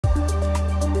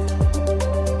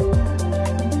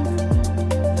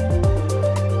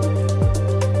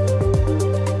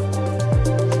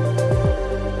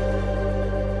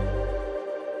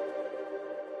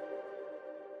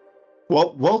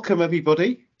Well, welcome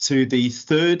everybody to the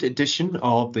third edition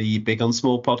of the Big on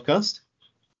Small podcast.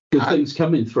 Good things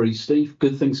coming through, Steve.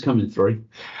 Good things coming through.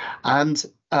 And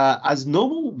as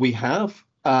normal, we have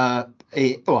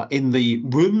in the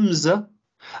rooms,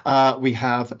 we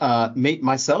have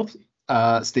myself,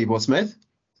 Steve Smith.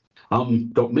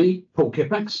 Got me, Paul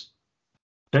Kippax.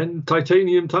 And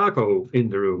Titanium Taco in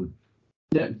the room.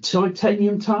 Yeah,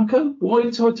 Titanium Taco? Why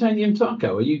Titanium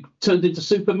Taco? Are you turned into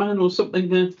Superman or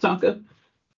something, Taco?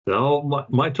 Now,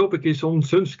 my topic is on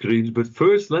sunscreens, but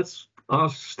first let's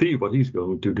ask Steve what he's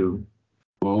going to do.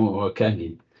 Oh,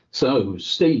 okay. So,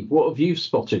 Steve, what have you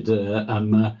spotted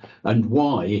and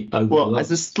why? Well, as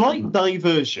a slight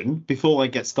diversion, before I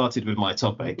get started with my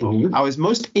topic, I was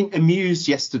most amused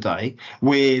yesterday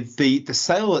with the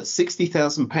sale at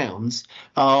 £60,000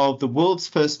 of the world's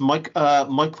first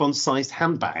micron-sized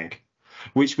handbag,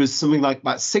 which was something like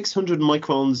about 600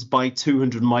 microns by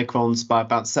 200 microns by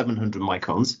about 700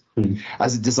 microns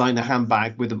as a designer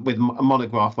handbag with a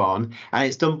monograph on. And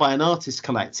it's done by an artist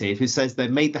collective who says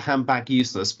they've made the handbag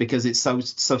useless because it's so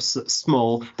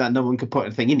small that no one can put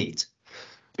anything in it.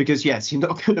 Because, yes, you're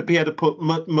not going to be able to put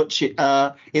much in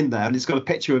there. And it's got a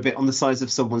picture of it on the size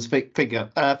of someone's finger.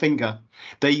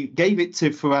 They gave it to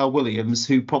Pharrell Williams,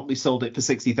 who promptly sold it for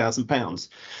 £60,000.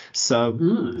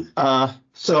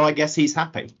 So I guess he's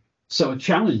happy. So a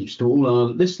challenge to all our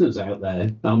listeners out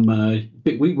there.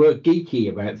 We were geeky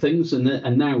about things,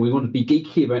 and now we want to be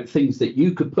geeky about things that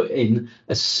you could put in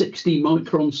a 60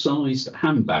 micron sized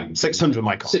handbag. 600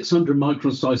 micron. 600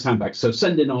 micron sized handbag. So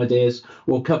send in ideas.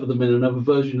 We'll cover them in another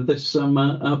version of this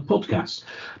podcast.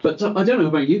 But I don't know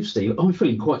about you, Steve. I'm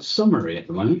feeling quite summery at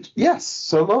the moment. Yes,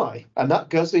 so am I. And that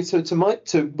goes me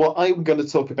to what I'm going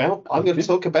to talk about. I'm going to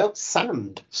talk about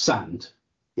sand. Sand.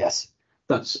 Yes.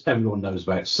 That's everyone knows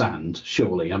about sand,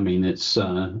 surely. I mean, it's,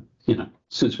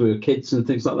 since we were kids and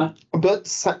things like that.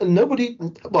 But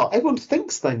everyone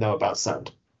thinks they know about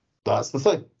sand. That's the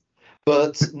thing.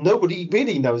 But nobody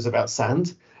really knows about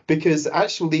sand because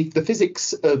actually the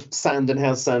physics of sand and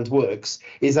how sand works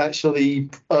is actually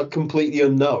completely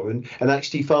unknown and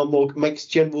actually far more makes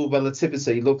general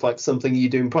relativity look like something you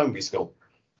do in primary school.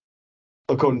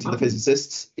 According to the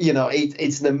physicists,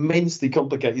 it's an immensely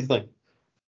complicated thing.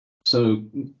 So,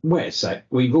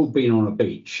 we've all been on a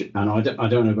beach, and I don't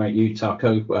know about you,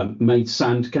 Taco, made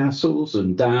sand castles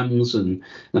and dams and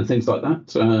things like that.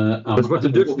 That's what the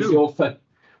Dutch do.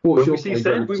 When we see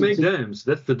sand, we make dams.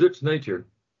 That's the Dutch nature.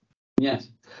 Yes.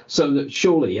 So that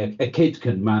surely a kid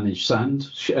can manage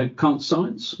sand, can't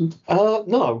science?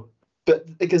 No,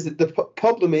 but because the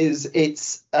problem is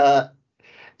it's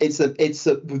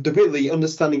really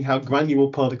understanding how granular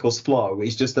particles flow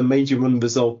is just a major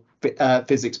unresolved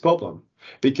physics problem,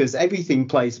 because everything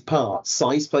plays a part.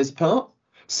 Size plays a part,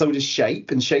 so does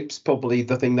shape, and shape's probably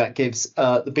the thing that gives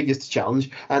the biggest challenge,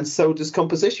 and so does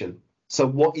composition. So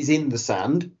what is in the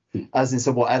sand, as in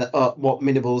so what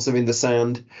minerals are in the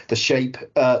sand, the shape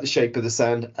of the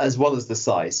sand, as well as the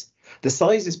size. The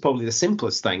size is probably the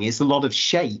simplest thing. It's a lot of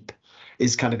shape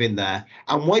is kind of in there.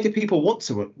 And why do people want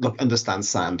to understand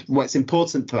sand? Well, it's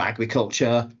important for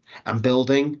agriculture and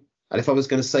building. And if I was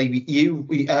going to say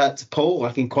to Paul,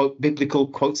 I can quote biblical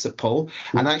quotes at Paul,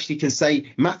 and actually can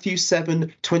say Matthew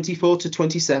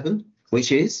 7:24-27,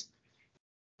 which is...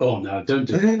 Oh, no, don't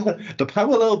do it. The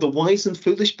parallel, the wise and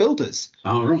foolish builders.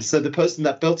 Oh, right. So the person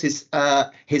that built his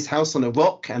house on a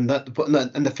rock and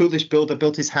the foolish builder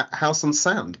built his house on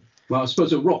sand. Well, I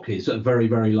suppose a rock is a very,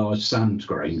 very large sand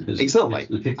grain. Exactly.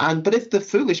 But if the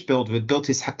foolish builder had built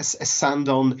his sand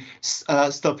on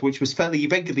stuff which was fairly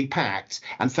irregularly packed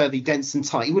and fairly dense and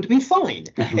tight, it would have been fine.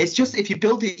 It's just if you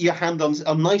build your hand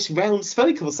on nice round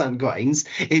spherical sand grains,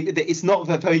 it's not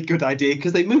a very good idea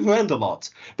because they move around a lot.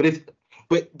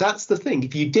 But that's the thing.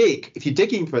 If you're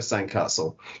digging for a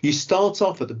sandcastle, you start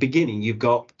off at the beginning. You've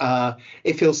got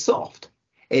it feels soft.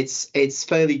 It's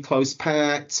fairly close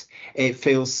packed. It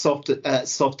feels soft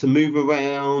to move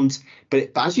around.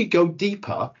 But as you go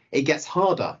deeper, it gets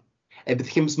harder. It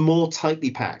becomes more tightly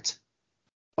packed.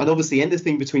 And obviously,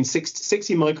 anything between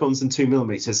 60 microns and 2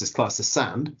 millimeters is classed as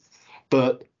sand.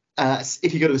 But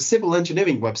if you go to a civil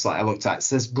engineering website I looked at, it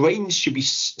says grains should be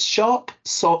sharp,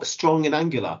 strong, and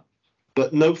angular,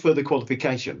 but no further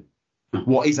qualification.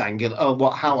 What is angular?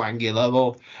 How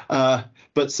angular?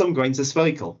 But some grains are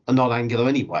spherical and not angular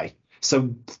anyway.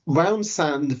 So round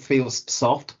sand feels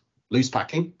soft, loose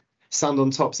packing. Sand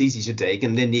on top's easy to dig,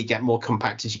 and then you get more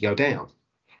compact as you go down.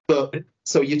 But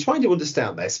so you're trying to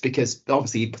understand this because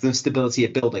obviously the stability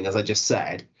of building, as I just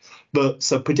said. But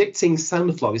so predicting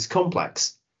sand flow is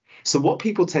complex. So what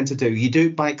people tend to do, you do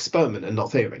it by experiment and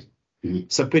not theory.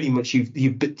 So pretty much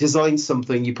you've designed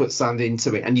something, you put sand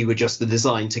into it, and you adjust the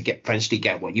design to eventually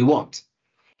get what you want.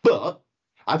 But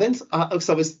I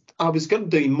was going to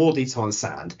do more detail on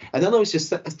sand, and then I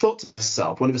thought to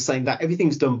myself when it was saying that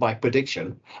everything's done by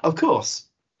prediction. Of course,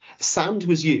 sand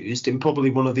was used in probably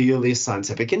one of the earliest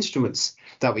scientific instruments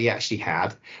that we actually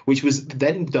had, which was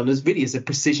then done as really as a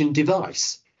precision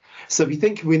device. So if you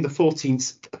think we're in the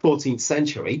 14th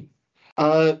century,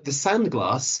 the sand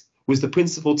glass was the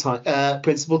principal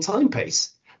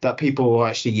timepiece that people were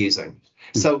actually using.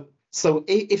 So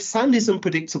if sand is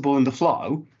unpredictable in the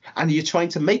flow, and you're trying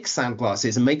to make sand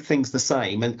glasses and make things the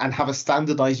same and have a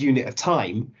standardized unit of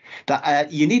time,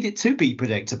 that you need it to be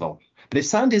predictable. But if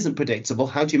sand isn't predictable,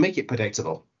 how do you make it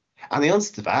predictable? And the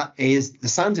answer to that is the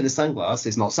sand in a sandglass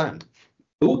is not sand.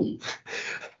 Ooh.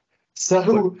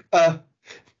 So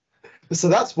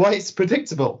that's why it's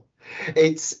predictable.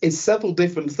 It's several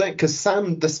different things, because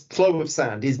the flow of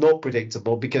sand is not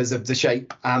predictable because of the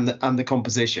shape and the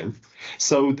composition.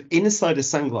 So the inside of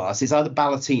sandglass is either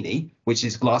ballatini, which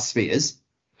is glass spheres,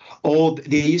 or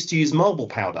they used to use marble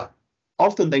powder.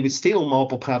 Often they would steal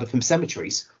marble powder from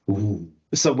cemeteries. Ooh.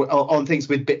 So on things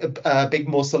with big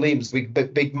mausoleums with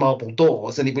big marble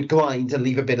doors, and it would grind and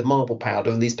leave a bit of marble powder,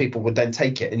 and these people would then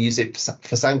take it and use it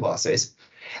for sunglasses.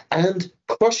 And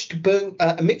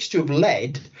a mixture of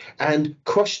lead and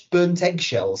crushed burnt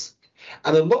eggshells,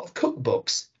 and a lot of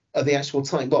cookbooks of the actual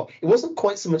time. Well, it wasn't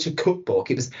quite so much a cookbook;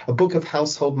 it was a book of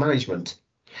household management.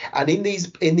 And in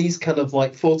these kind of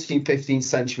like 14th, 15th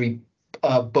century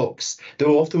books, there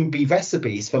will often be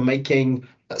recipes for making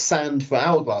sand for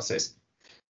hourglasses,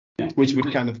 which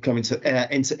would kind of come into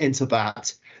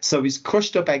that. So it's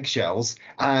crushed up eggshells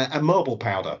and marble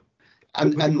powder.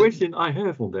 And the question I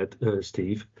have on that,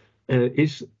 Steve,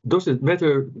 is does it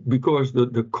matter because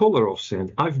the color of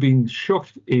sand? I've been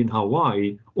shocked in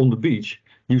Hawaii on the beach.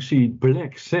 You see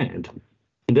black sand,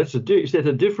 and is that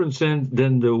a different sand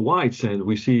than the white sand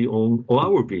we see on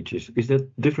our beaches? Is that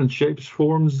different shapes,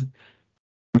 forms,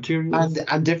 materials,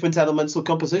 and different elemental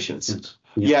compositions?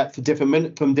 Yes. Yeah, for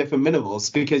from different minerals.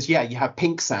 Because you have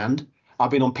pink sand. I've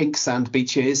been on pink sand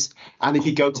beaches, and if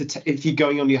you're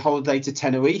going on your holiday to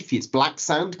Tenerife, it's black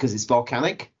sand because it's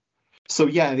volcanic. So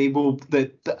yeah, they will and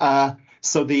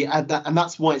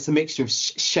that's why it's a mixture of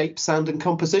shape, sand, and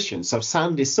composition. So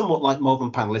sand is somewhat like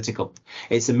Malvern Panalytical.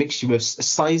 It's a mixture of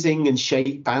sizing and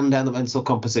shape and elemental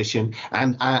composition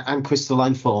and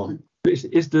crystalline form.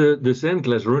 Is the sand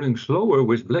glass running slower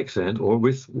with black sand or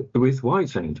with white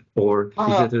sand, or is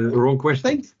that a wrong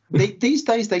question? These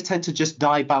days they tend to just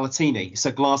dye ballatini,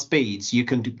 so glass beads. You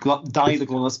can dye the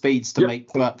glass beads to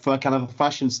make for a kind of a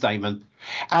fashion statement.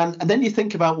 And then you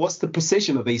think about what's the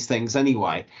precision of these things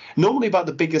anyway. Normally about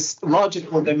the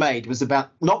largest one they made was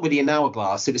about not really an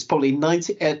hourglass. It was probably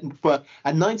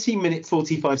 19-minute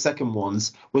 45-second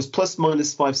ones was plus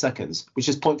minus 5 seconds, which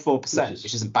is 0.4%,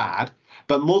 which isn't bad.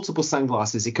 But multiple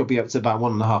sunglasses, it could be up to about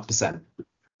 1.5%.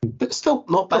 But still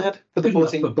not bad for the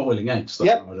 14th. For boiling eggs.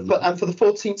 And for the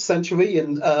 14th century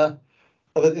and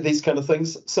these kind of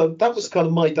things. So that was kind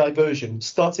of my diversion,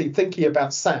 starting thinking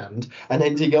about sand and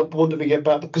ending up wondering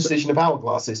about the precision of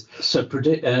hourglasses. So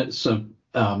predicting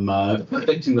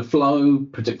the flow,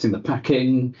 predicting the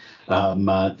packing,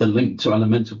 the link to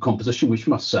elemental composition, which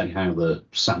must say how the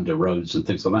sand erodes and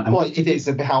things like that. Well, it is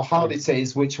how hard it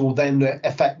is, which will then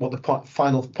affect what the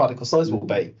final particle size will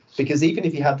be. Because even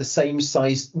if you have the same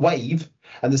size wave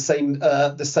and the same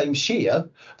shear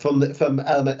what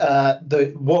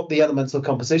the elemental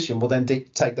composition will then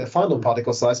dictate the final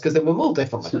particle size, because they will move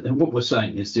differently. So what we're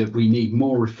saying is that we need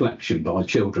more reflection by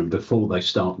children before they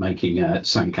start making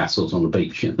sandcastles on the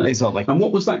beach. Exactly. And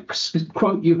what was that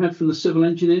quote you had from the civil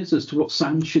engineers as to what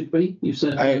sand should be? You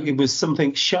said it was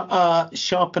something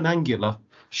sharp and angular.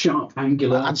 Sharp,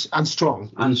 angular, and strong.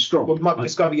 And strong. What might be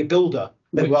describing a builder.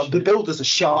 The builders are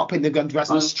sharp and they're going to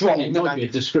dress as strong. It might be a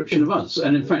description of us.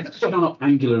 And in fact, sharp,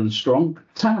 angular, and strong.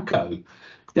 Taco.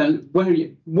 What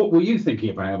were you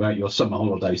thinking about your summer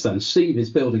holidays then? Steve is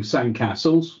building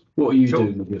sandcastles. What are you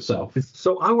doing with yourself?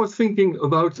 So I was thinking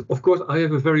about, of course, I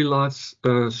have a very large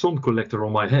sun collector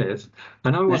on my head,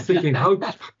 and I was thinking how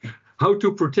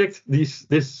to protect this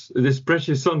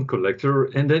precious sun collector,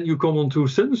 and then you come on to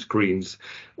sunscreens,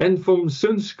 and from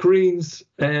sunscreens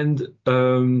and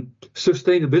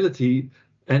sustainability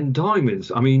and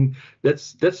diamonds. I mean,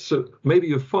 that's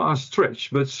maybe a far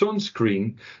stretch, but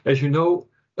sunscreen, as you know,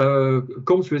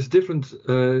 comes with different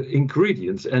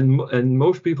ingredients, and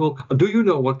most people. Do you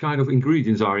know what kind of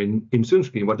ingredients are in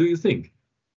sunscreen? What do you think?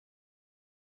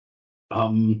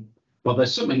 Well,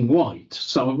 there's something white,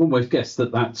 so I've always guessed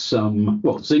that's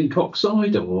zinc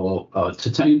oxide or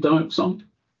titanium dioxide.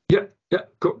 Yeah, Yeah,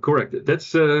 correct.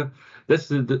 That's the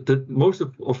most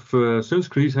of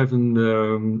sunscreens have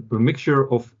a mixture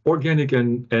of organic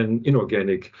and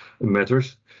inorganic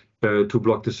matters to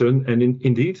block the sun. And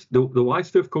indeed, the white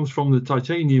stuff comes from the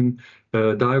titanium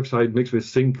dioxide mixed with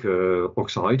zinc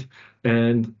oxide.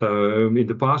 And in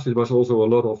the past, it was also a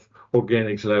lot of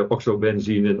organics like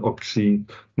oxobenzene and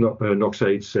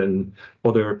oxynoxates and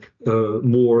other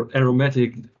more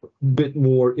aromatic, bit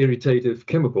more irritative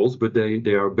chemicals, but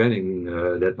they are banning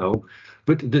that now.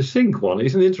 But the zinc one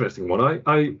is an interesting one.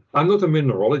 I'm not a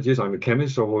mineralogist, I'm a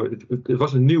chemist, so it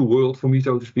was a new world for me,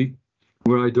 so to speak,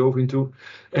 where I dove into.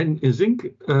 And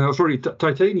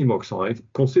titanium oxide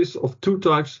consists of two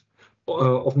types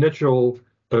of natural,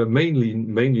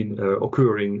 mainly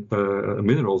occurring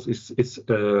minerals. It's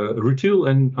rutil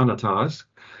and anatase.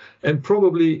 And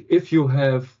probably if you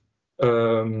have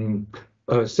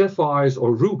sapphires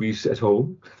or rubies at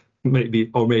home,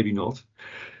 maybe or maybe not,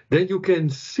 then you can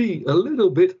see a little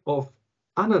bit of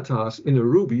anatase in a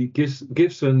ruby gives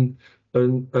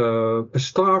a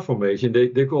star formation.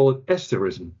 They call it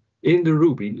asterism in the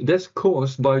ruby. That's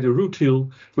caused by the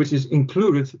rutil, which is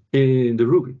included in the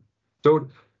ruby. So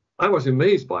I was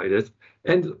amazed by that.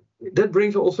 And that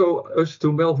brings also us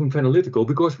to Malvern Panalytical,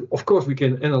 because of course we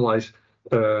can analyze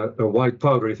a white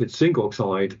powder if it's zinc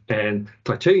oxide and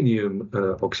titanium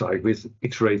oxide with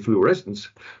X-ray fluorescence.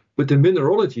 But the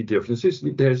mineralogy differences,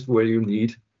 that's where you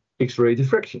need X-ray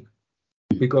diffraction,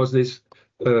 because this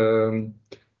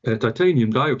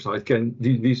titanium dioxide can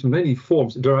these many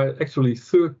forms. There are actually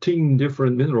 13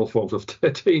 different mineral forms of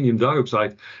titanium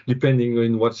dioxide, depending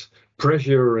on what's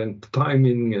pressure and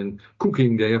timing and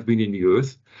cooking they have been in the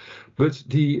earth. But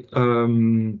the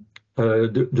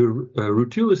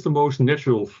rutil is the most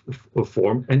natural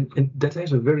form, and that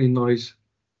has a very nice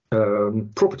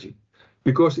property,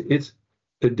 because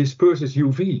it disperses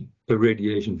UV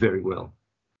radiation very well.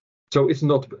 So it's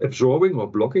not absorbing or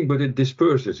blocking, but it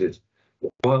disperses it.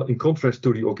 While in contrast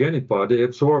to the organic part, they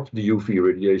absorb the UV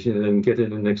radiation and get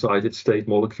in an excited state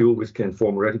molecule, which can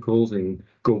form radicals and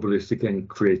go ballistic and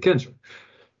create cancer.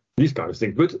 These kind of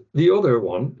things. But the other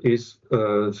one is,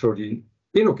 the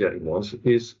inorganic ones,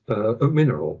 is a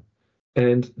mineral.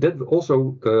 And that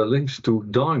also links to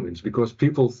diamonds, because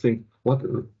people think, what,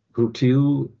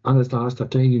 rutil, anatase,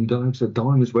 titanium dioxide,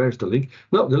 diamonds, where's the link?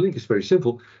 No, the link is very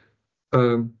simple.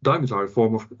 Diamonds are a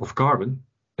form of carbon,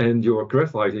 and your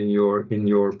graphite in your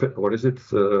what is it?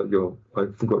 I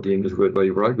forgot the English word where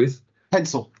you write with.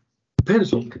 Pencil.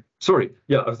 Pencil. Sorry.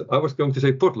 Yeah, I was going to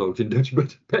say potlood in Dutch,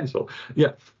 but pencil.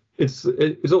 Yeah, it's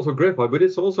also graphite, but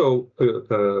it's also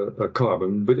a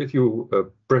carbon. But if you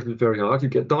press it very hard, you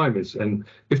get diamonds. And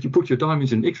if you put your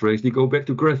diamonds in X-rays, they go back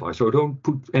to graphite. So don't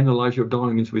analyze your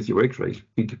diamonds with your X-rays,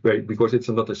 because it's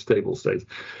not a stable state.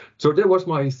 So that was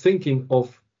my thinking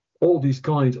of all these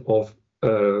kinds of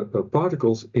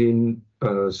particles in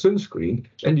sunscreen.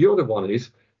 And the other one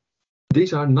is,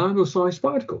 these are nano-sized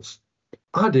particles.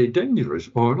 Are they dangerous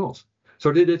or not?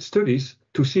 So they did studies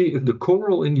to see if the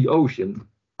coral in the ocean,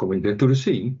 coming back to the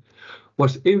sea,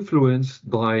 was influenced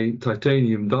by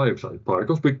titanium dioxide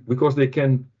particles, because they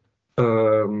can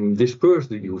disperse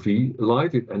the UV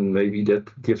light, and maybe that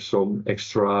gives some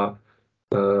extra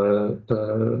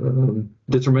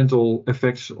detrimental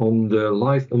effects on the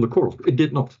life on the corals. It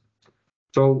did not.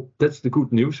 So that's the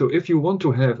good news. So if you want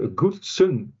to have a good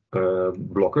sun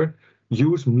blocker,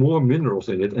 use more minerals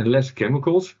in it and less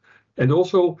chemicals. And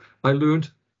also, I learned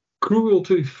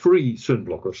cruelty-free sun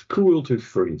blockers,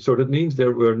 cruelty-free. So that means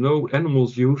there were no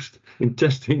animals used in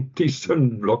testing these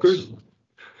sun blockers.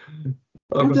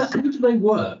 How do they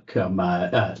work,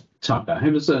 Taco? How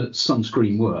does a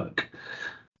sunscreen work?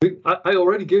 I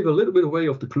already gave a little bit away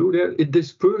of the clue there. It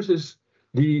disperses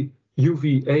the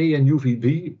UVA and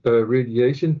UVB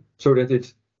radiation, so that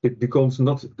it goes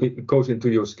into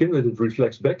your skin, that it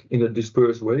reflects back in a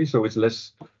dispersed way, so it's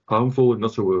less harmful and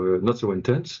not so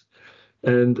intense.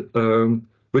 And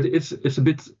but it's a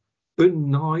bit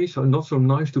unnice or not so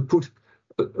nice to put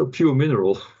a pure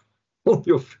mineral on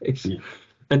your face. Yeah.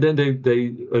 And then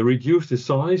they reduce the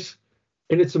size,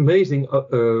 and it's amazing.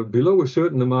 Below a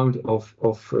certain amount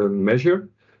of measure,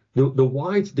 the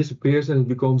white disappears and it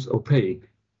becomes opaque.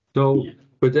 So, yeah.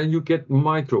 But then you get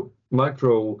micro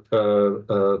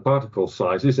particle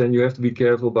sizes, and you have to be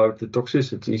careful about the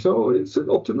toxicity. So it's an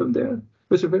optimum there.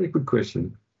 That's a very good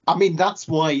question. I mean, that's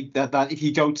why that if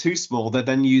you go too small, they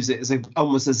then use it as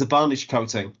almost as a varnish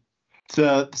coating.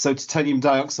 So titanium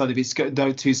dioxide, if it's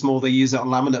go too small, they use it on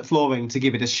laminate flooring to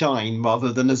give it a shine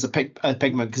rather than as a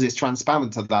pigment, because it's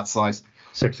transparent at that size.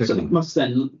 Exactly. So it must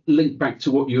then link back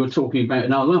to what you were talking about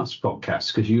in our last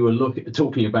podcast, because you were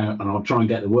talking about, and I'll try and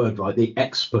get the word right, the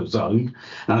exposome.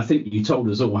 And I think you told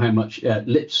us all how much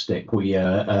lipstick we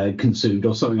consumed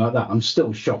or something like that. I'm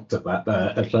still shocked at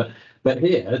that. But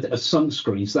here,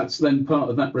 sunscreens, that's then part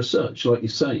of that research. Like you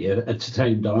say,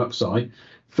 titanium dioxide,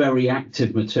 very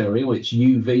active material. It's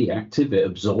UV active. It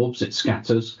absorbs, it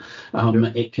scatters.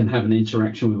 It can have an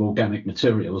interaction with organic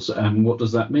materials. And what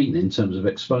does that mean in terms of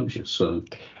exposure? So,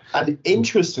 and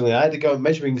interestingly, I had to go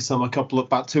measuring some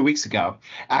about 2 weeks ago.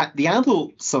 The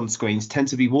adult sunscreens tend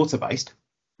to be water-based,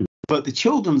 but the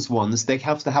children's ones, they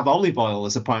have to have olive oil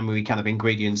as a primary kind of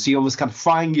ingredient. So you're almost kind of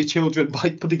frying your children by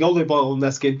putting olive oil on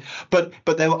their skin. But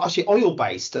they're actually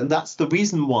oil-based, and that's the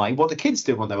reason why what the kids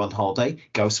do when they're on holiday,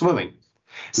 go swimming.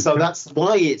 So that's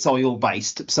why it's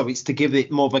oil-based. So it's to give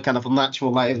it more of a kind of a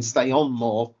natural layer and stay on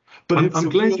more. But I'm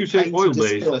glad you say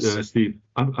oil-based, Steve.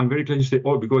 I'm very glad you say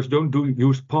oil, because don't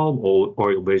use palm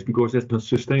oil-based, because that's not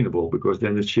sustainable, because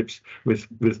then it ships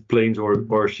with planes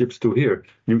or ships to here.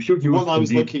 You should use. What I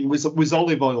was looking was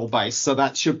olive oil-based, so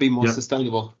that should be more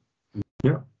sustainable.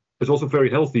 Yeah, it's also very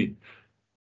healthy.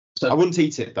 So, I wouldn't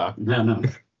eat it though. No.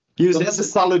 Use it as a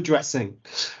salad dressing.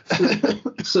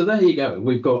 So there you go.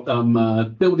 We've got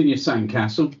building your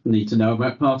sandcastle. Need to know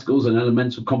about particles and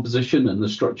elemental composition and the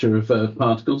structure of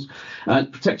particles.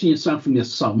 Protecting yourself from the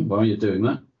sun while you're doing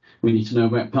that. We need to know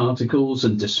about particles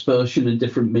and dispersion in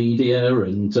different media,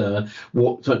 and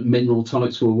what mineral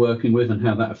types we're working with and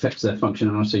how that affects their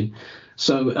functionality.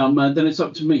 So then it's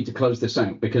up to me to close this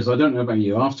out, because I don't know about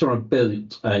you. After I've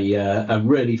built a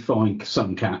really fine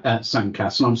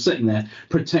sandcastle, I'm sitting there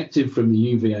protected from the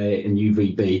UVA and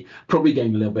UVB, probably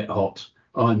getting a little bit hot,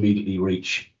 I immediately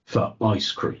reach for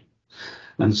ice cream.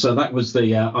 And so that was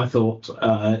I thought,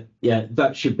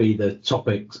 that should be the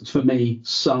topic for me: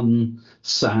 sun,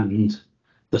 sand,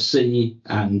 the sea,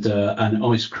 and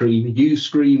ice cream. You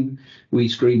scream, we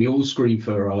scream, you all scream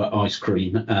for ice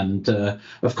cream. And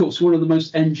of course, one of the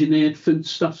most engineered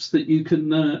foodstuffs that you can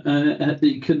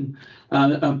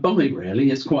buy.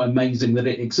 Really, it's quite amazing that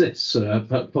it exists.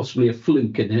 Possibly a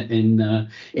fluke in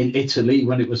Italy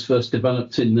when it was first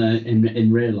developed, in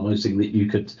realizing that you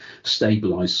could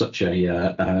stabilize such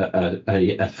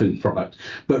a food product.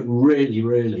 But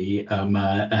really,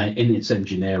 in its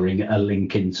engineering, a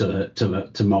link to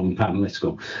Malvern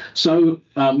Panalytical. So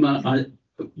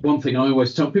one thing I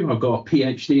always tell people, I've got a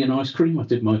PhD in ice cream. I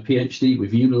did my PhD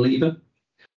with Unilever,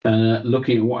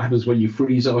 looking at what happens when you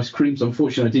freeze ice creams.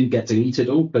 Unfortunately, I didn't get to eat it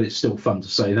all, but it's still fun to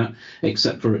say that,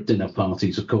 except for at dinner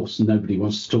parties, of course. Nobody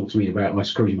wants to talk to me about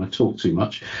ice cream. I talk too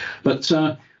much. But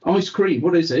ice cream,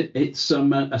 what is it? It's a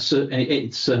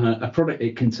product.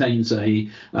 It contains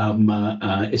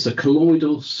it's a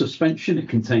colloidal suspension. It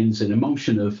contains an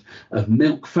emulsion of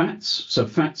milk fats, so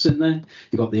fats in there.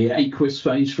 You've got the aqueous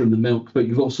phase from the milk, but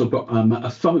you've also got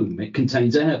a foam. It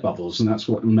contains air bubbles, and that's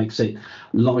what makes it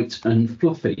light and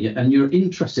fluffy. And you're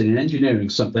interested in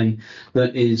engineering something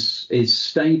that is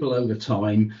stable over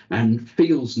time and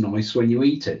feels nice when you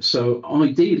eat it. So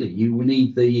ideally, you will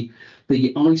need the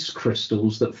ice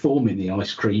crystals that form in the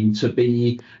ice cream to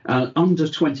be under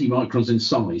 20 microns in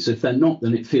size. If they're not,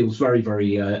 then it feels very,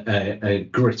 very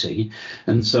gritty.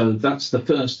 And so that's the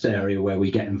first area where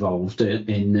we get involved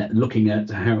in looking at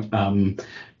how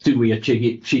do we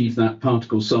achieve that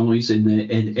particle size in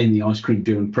the ice cream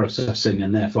during processing,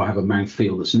 and therefore have a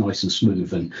mouthfeel that's nice and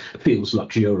smooth and feels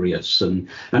luxurious, and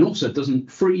also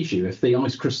doesn't freeze you. If the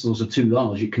ice crystals are too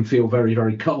large, it can feel very,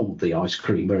 very cold, the ice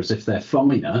cream, whereas if they're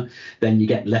finer, then you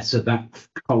get less of that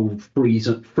cold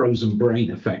frozen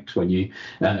brain effect when you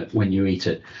eat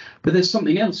it. But there's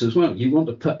something else as well. You want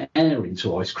to put air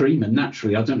into ice cream, and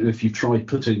naturally, I don't know if you've tried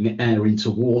putting air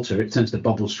into water, it tends to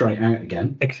bubble straight out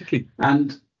again. Exactly.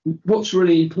 And what's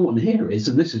really important here is,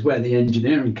 and this is where the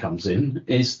engineering comes in,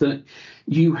 is that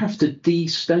you have to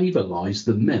destabilize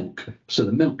the milk. So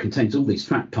the milk contains all these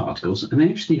fat particles, and they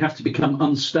actually have to become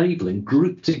unstable and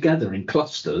group together in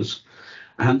clusters.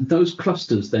 And those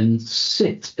clusters then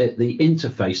sit at the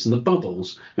interface of the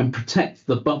bubbles and protect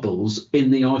the bubbles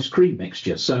in the ice cream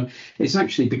mixture. So it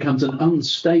actually becomes an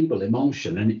unstable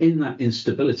emulsion. And in that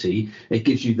instability, it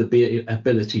gives you the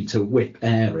ability to whip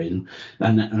air in.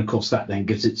 And of course, that then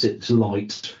gives it its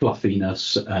light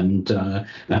fluffiness, and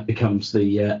that becomes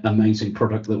the amazing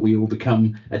product that we all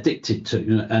become addicted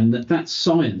to. And that's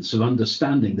science of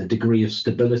understanding the degree of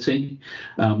stability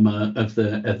of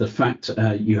the fact.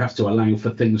 You have to allow for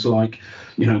things like,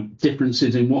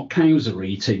 differences in what cows are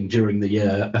eating during the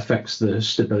year affects the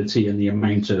stability and the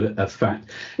amount of fat.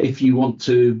 If you want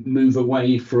to move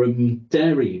away from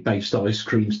dairy-based ice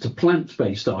creams to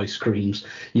plant-based ice creams,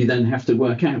 you then have to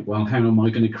work out, well, how am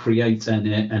I going to create an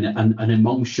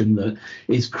emulsion that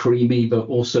is creamy but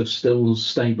also still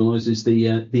stabilizes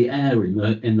the air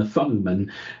in the foam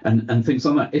and things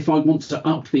like that. If I want to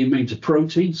up the amount of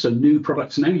protein, so new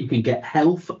products now, you can get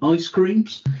health ice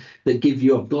creams that give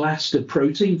you a blast of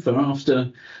protein for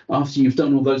after you've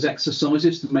done all those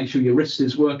exercises to make sure your wrist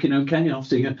is working okay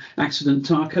after your accident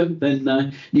taco.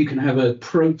 Then you can have a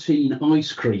protein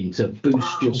ice cream to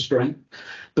boost your strength.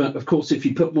 But of course, if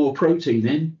you put more protein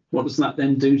in, what does that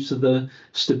then do to the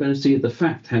stability of the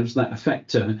fat? How does that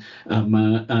affect the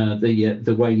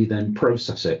way you then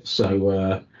process it?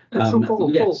 So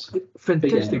Paul,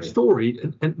 fantastic story,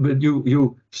 but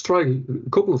you strike a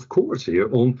couple of chords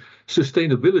here on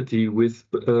sustainability with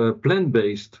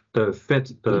plant-based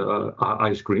fat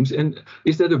ice creams. And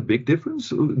is that a big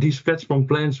difference? These fats from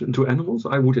plants to animals?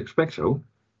 I would expect so.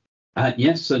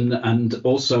 Yes, and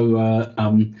also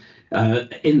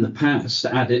in the past,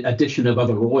 addition of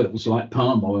other oils like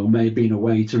palm oil may have been a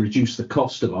way to reduce the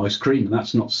cost of ice cream, and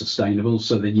that's not sustainable.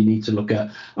 So then you need to look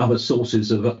at other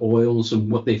sources of oils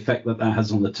and what the effect that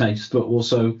has on the taste, but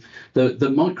also the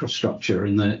microstructure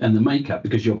and the makeup,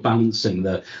 because you're balancing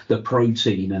the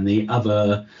protein and the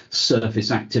other surface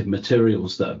active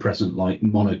materials that are present, like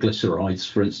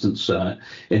monoglycerides, for instance,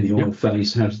 in the oil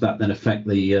phase. How does that then affect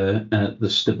the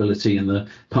stability and the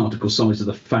particle size of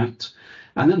the fat?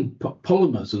 And then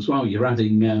polymers as well. You're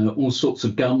adding all sorts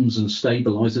of gums and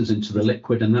stabilizers into the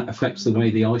liquid, and that affects the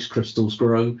way the ice crystals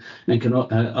grow, and can,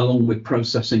 along with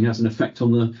processing, has an effect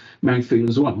on the mouthfeel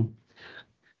as well.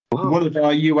 Wow. One of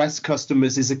our US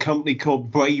customers is a company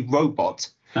called Brave Robot.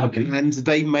 Okay. And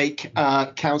they make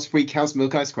cow's-free cow's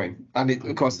milk ice cream. And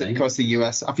across the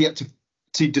US, I've yet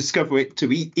to discover it, to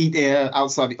eat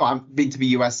outside. I haven't been to the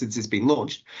US since it's been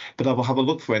launched, but I will have a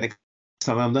look for it next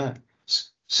time I'm there.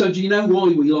 So do you know why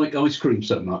we like ice cream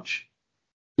so much?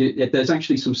 There's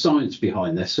actually some science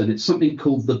behind this, and it's something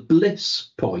called the bliss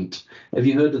point. Have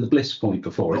you heard of the bliss point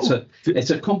before? It's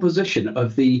a composition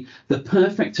of the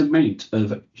perfect amount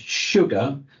of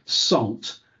sugar,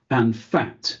 salt, and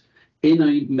fat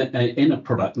in a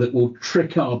product that will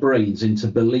trick our brains into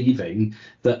believing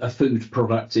that a food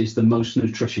product is the most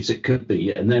nutritious it could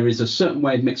be, and there is a certain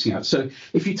way of mixing out. So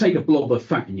if you take a blob of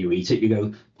fat and you eat it, you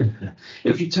go.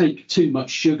 If you take too much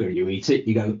sugar, you eat it,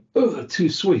 you go, oh, too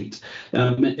sweet.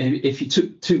 If you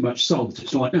took too much salt,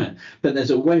 it's like that. But there's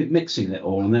a way of mixing it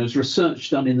all, and there was research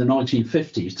done in the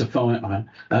 1950s to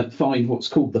find what's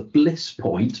called the bliss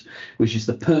point, which is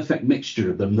the perfect mixture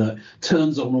of them that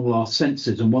turns on all our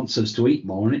senses and wants us to eat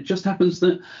more. And it just happens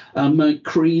that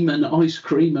cream and ice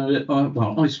cream,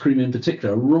 ice cream in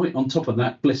particular, are right on top of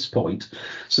that bliss point.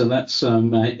 So that's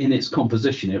in its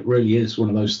composition, it really is one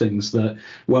of those things that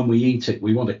when we eat it,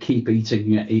 we want to keep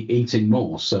eating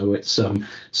more. So it's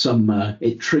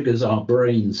it triggers our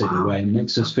brains in a way and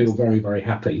makes us feel very, very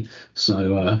happy.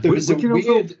 So there was a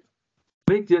weird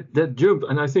make that jump,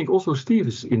 and I think also Steve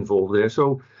is involved there.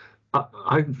 So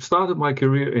I started my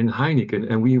career in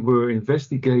Heineken, and we were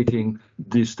investigating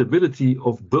the stability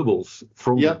of bubbles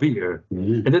from the beer,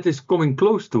 and that is coming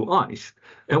close to ice.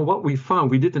 And what we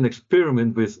found, we did an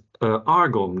experiment with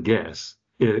argon gas.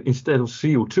 Instead of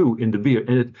CO2 in the beer,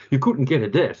 and you couldn't get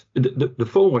it dead. The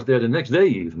foam was there the next day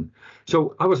even.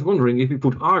 So I was wondering, if you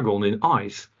put argon in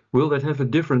ice, will that have a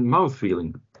different mouth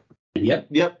feeling?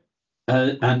 Yep.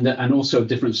 And also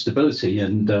different stability,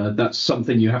 and that's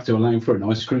something you have to allow for in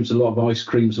ice creams. A lot of ice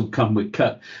creams will come with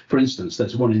cut. For instance,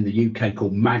 there's one in the UK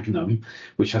called Magnum,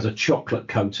 which has a chocolate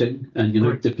coating, and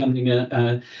depending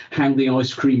how the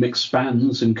ice cream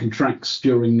expands and contracts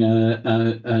during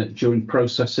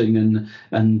processing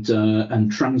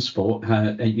and transport,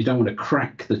 you don't want to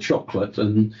crack the chocolate,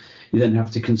 and you then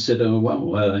have to consider,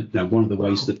 one of the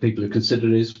ways that people have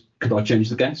considered is, could I change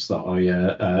the gas that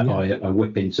I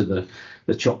whip into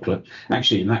the chocolate?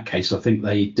 Actually, in that case, I think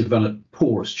they develop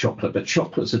porous chocolate, but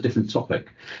chocolate's a different topic.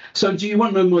 So do you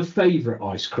want to know my favourite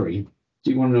ice cream?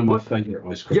 Do you want to know my favourite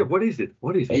ice cream? Yeah, what is it?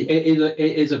 It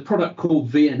is a product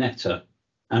called Viennetta,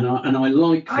 and I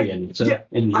like Viennetta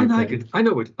in the UK. I like it. I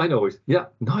know it. Yeah,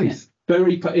 nice. Yeah.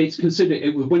 It's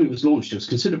considered, when it was launched, it was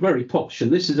considered very posh,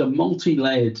 and this is a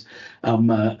multi-layered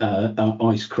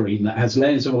ice cream that has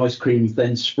layers of ice cream,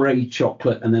 then sprayed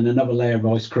chocolate, and then another layer of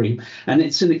ice cream, and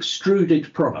it's an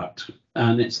extruded product.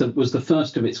 and was the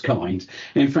first of its kind.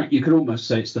 In fact, you could almost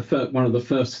say it's one of the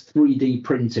first 3D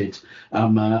printed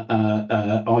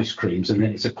ice creams, and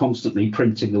it's constantly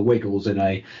printing the wiggles in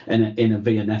a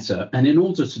Viennetta. And in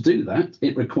order to do that,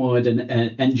 it required an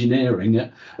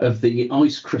engineering of the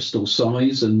ice crystal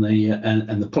size and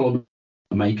the polymer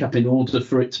makeup in order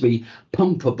for it to be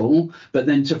pumpable, but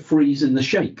then to freeze in the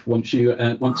shape once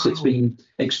it's been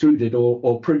extruded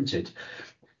or printed.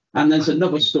 And there's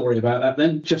another story about that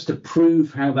then, just to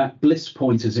prove how that bliss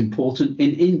point is important.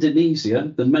 In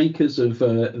Indonesia, the makers of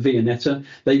Viennetta,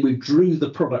 they withdrew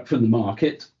the product from the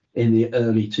market in the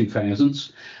early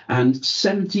 2000s, and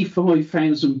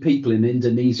 75,000 people in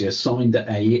Indonesia signed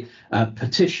a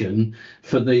petition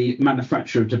for the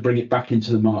manufacturer to bring it back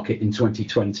into the market in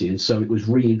 2020, and so it was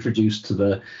reintroduced to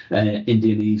the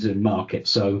Indonesian market.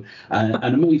 So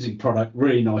an amazing product,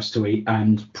 really nice to eat,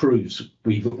 and proves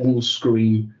we've all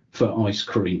screamed for ice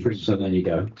cream. So there you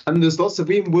go. And there's lots of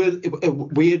even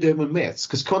weird urban myths,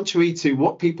 because contrary to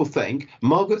what people think,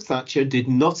 Margaret Thatcher did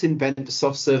not invent the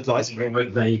soft-served ice cream.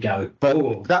 There you go.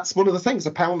 But that's one of the things.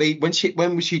 Apparently, when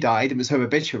she died, it was her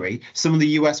obituary. Some of the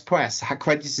US press had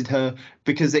credited her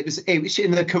because it was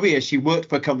in her career she worked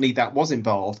for a company that was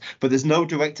involved, but there's no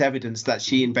direct evidence that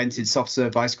she invented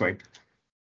soft-served ice cream.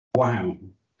 Wow.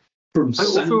 I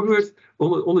also heard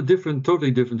on a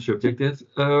totally different subject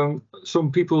that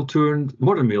some people turned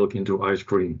buttermilk into ice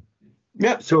cream.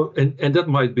 Yeah. So and that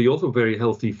might be also very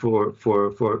healthy for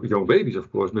young babies, of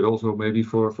course, but also maybe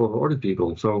for other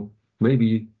people. So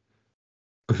maybe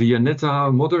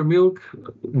Viennetta buttermilk,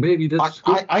 maybe that's.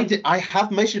 I have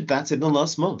measured that in the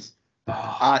last month.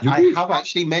 I have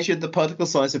actually measured the particle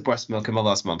size of breast milk in the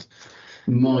last month.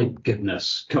 My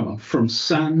goodness, come on, from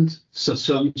sand to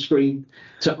sunscreen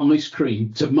to ice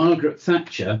cream to Margaret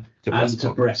Thatcher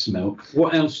to breast milk.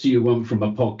 What else do you want from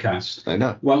a podcast? I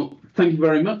know. Well, thank you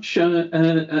very much,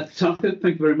 Taco. Thank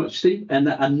you very much, Steve. And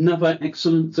another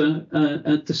excellent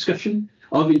discussion.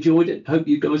 I've enjoyed it. Hope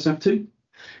you guys have too.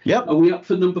 Yep. Are we up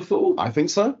for number 4? I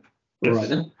think so. All right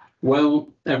then. Well,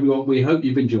 everyone, we hope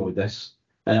you've enjoyed this.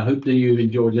 I hope that you've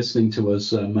enjoyed listening to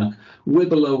us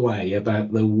wibble away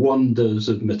about the wonders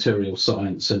of material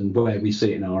science and where we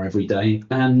see it in our everyday.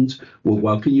 And we'll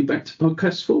welcome you back to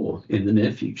podcast 4 in the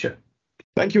near future.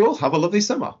 Thank you all. Have a lovely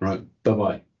summer. Right.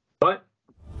 Bye-bye.